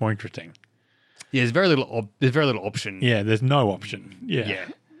be much more interesting. Yeah, there's very little option. Yeah, there's no option. Yeah. Yeah.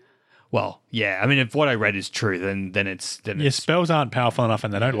 Well, yeah. I mean, if what I read is true, then it's Your spells aren't powerful enough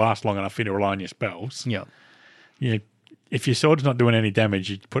and they don't last long enough for you to rely on your spells. yeah. If your sword's not doing any damage,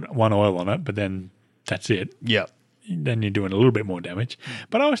 you put 1 oil on it, but then that's it. Yeah. Then you're doing a little bit more damage.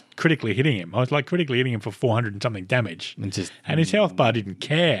 But I was critically hitting him. I was like critically hitting him for 400 and something damage. And his health bar didn't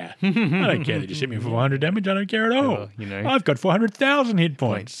care. I don't care that you hit me for 400 damage. I don't care at all. I've got 400,000 hit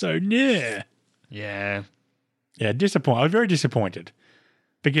points. So, yeah. Yeah. Yeah, I was very disappointed.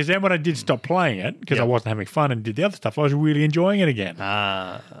 Because then when I did stop playing it, because I wasn't having fun and did the other stuff, I was really enjoying it again.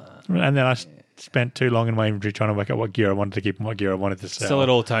 And then I spent too long in my inventory trying to work out what gear I wanted to keep and what gear I wanted to sell. Sell it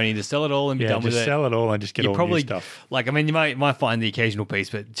all, Tony. Just sell it all and be done with it. Just sell it all and just get all new stuff. Like, I mean, you might find the occasional piece,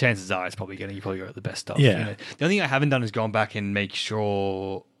 but chances are you probably go with the best stuff. Yeah. You know? The only thing I haven't done is gone back and make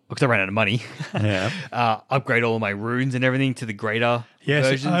sure, because I ran out of money, upgrade all of my runes and everything to the greater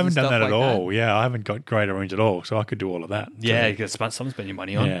versions. I haven't done that at all. That. Yeah, I haven't got greater runes at all, so I could do all of that. Yeah, because some spend your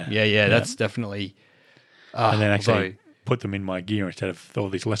money on. Yeah, that's definitely. And then actually put them in my gear instead of all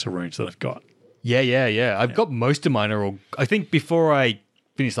these lesser runes that I've got. Yeah. I've got most of mine are all. I think before I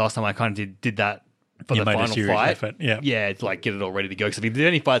finished last time, I kind of did that for the final fight. Effort. Yeah, it's like get it all ready to go. Because if the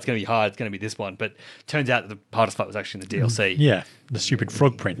only fight's going to be hard, it's going to be this one. But turns out that the hardest fight was actually in the DLC. Yeah, the stupid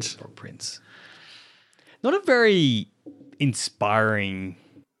Frog Prince. Not a very inspiring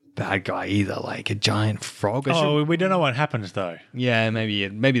bad guy either. Like a giant frog. We don't know what happens though. Yeah, maybe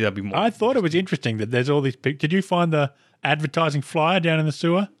there'll be more. I thought it was interesting that there's all these. Did you find the advertising flyer down in the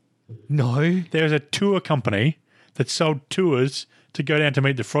sewer? No. There's a tour company that sold tours to go down to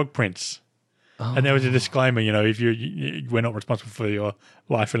meet the Frog Prince. Oh. And there was a disclaimer, if we're not responsible for your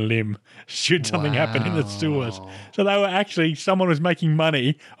life and limb should something happen in the sewers. So they were someone was making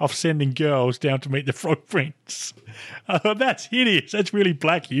money off sending girls down to meet the Frog Prince. I thought, that's hideous. That's really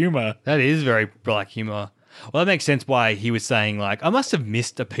black humor. That is very black humor. Well, that makes sense why he was saying, like, I must have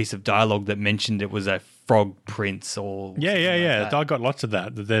missed a piece of dialogue that mentioned it was a Frog Prince or... Yeah. I got lots of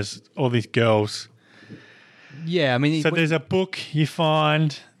that. There's all these girls. Yeah, I mean... So there's a book you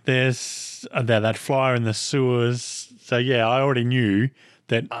find. There's that flyer in the sewers. So, yeah, I already knew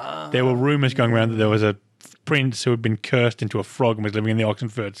that there were rumours going around that there was a prince who had been cursed into a frog and was living in the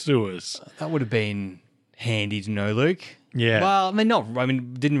Oxenford sewers. That would have been handy to know, Luke. Yeah. Well,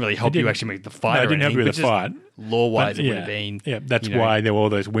 didn't really help you actually make the fight. No, it didn't help you with the fight. Law-wise, it would have been. Yeah, that's why there were all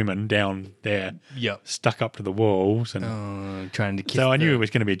those women down there stuck up to the walls and trying to kiss. So I knew it was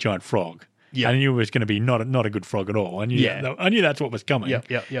going to be a giant frog. Yeah. I knew it was going to be not a good frog at all. I knew that's what was coming. Yeah.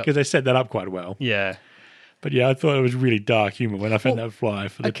 Because they set that up quite well. Yeah. But I thought it was really dark humor when I found that flyer.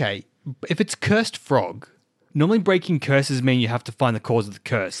 Okay, if it's cursed frog, normally breaking curses mean you have to find the cause of the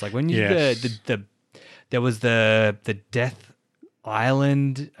curse. Like when you there was the Death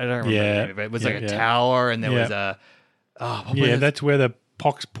Island. I don't remember the name of it. It was like a tower, and there was a. That's where the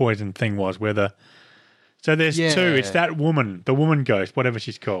pox poison thing was. So there's two. It's that woman, the woman ghost, whatever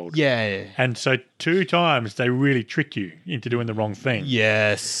she's called. Yeah. And so 2 times they really trick you into doing the wrong thing.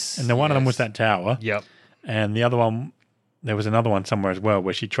 Yes. And the one of them was that tower. Yep. And the other one, there was another one somewhere as well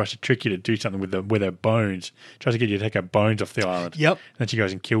where she tries to trick you to do something with her bones. Tries to get you to take her bones off the island. Yep. And then she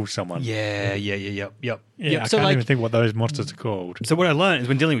goes and kills someone. Yep. I can't even think what those monsters are called. So what I learned is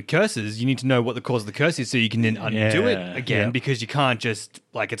when dealing with curses, you need to know what the cause of the curse is so you can then undo it again because you can't just,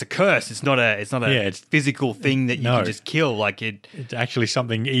 like, it's a curse. It's not a physical thing that you can just kill. Like it's actually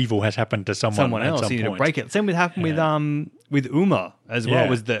something evil has happened to someone else. You need to break it. Same with happened with Uma as well.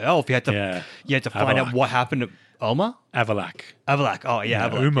 Was the elf. You had to find out what happened to Uma? Avalak. Oh, yeah.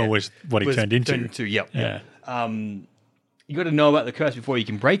 Avalak, Uma was what he turned into. Yep. You got to know about the curse before you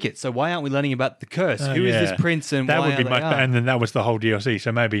can break it. So why aren't we learning about the curse? Who is this prince and that why would be and then that was the whole DLC.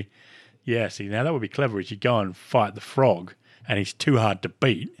 So maybe, now that would be clever. Is you go and fight the frog, and he's too hard to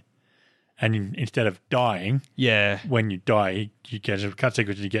beat, and instead of dying, when you die, you get a cut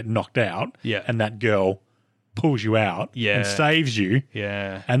sequence and you get knocked out, and that girl pulls you out and saves you.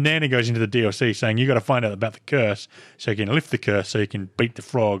 Yeah. And then it goes into the DLC saying you got to find out about the curse so you can lift the curse so you can beat the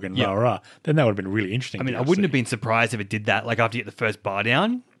frog and rah. Then that would have been really interesting. I mean, DLC. I wouldn't have been surprised if it did that. Like after you get the first bar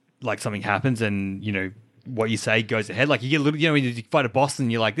down, like something happens and, what you say goes ahead. Like you get a little, when you fight a boss and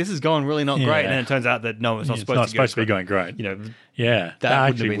you're like, this is going really not great. And then it turns out that no, it's not supposed to be going great. That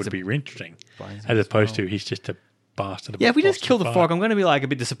actually would be interesting. As opposed to he's just a bastard. Yeah, if we just kill the frog, I'm going to be like a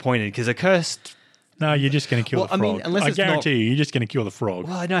bit disappointed because a cursed... No, you're just going to kill the frog. I guarantee you're just going to kill the frog.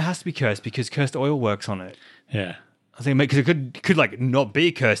 Well, no, it has to be cursed because cursed oil works on it. Yeah. I think because it could like not be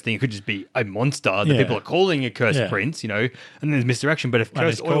a cursed thing. It could just be a monster that people are calling a cursed prince, and there's misdirection. But if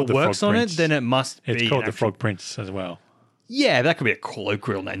cursed oil works on it, then it must be. It's called the Frog Prince as well. Yeah, that could be a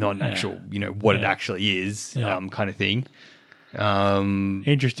colloquial name, not an actual, what it actually is, kind of thing.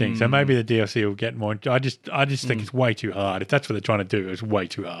 Interesting. So maybe the DLC will get more. I just think it's way too hard. If that's what they're trying to do, it's way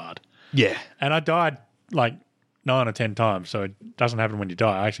too hard. Yeah. And I died like 9 or 10 times, so it doesn't happen when you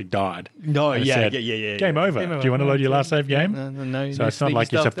die. I actually died. No, And it yeah, said, yeah. Game over. Do you want to load your last save game? No. So it's not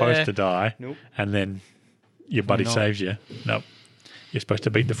like you're supposed to die, Nope. and then your buddy not. saves you. Nope. You're supposed to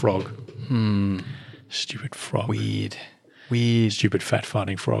beat the frog. Stupid frog. Weird. Stupid fat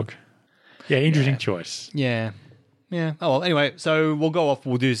farting frog. Yeah, interesting choice. Yeah. Yeah. Oh, well, anyway, so we'll go off.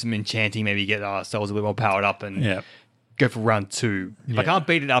 We'll do some enchanting, maybe get ourselves a bit more powered up and Yeah. go for round 2. If I Yeah. can't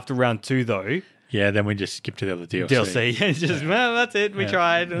beat it after round 2, though, Yeah, then we just skip to the other DLC. DLC. It's just, well, that's it. We Yeah.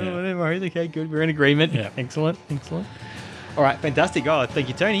 tried. Yeah. Oh, no worries. Okay, good. We're in agreement. Yeah. Excellent. All right, fantastic. Oh, thank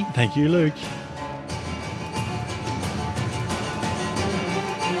you, Tony. Thank you, Luke.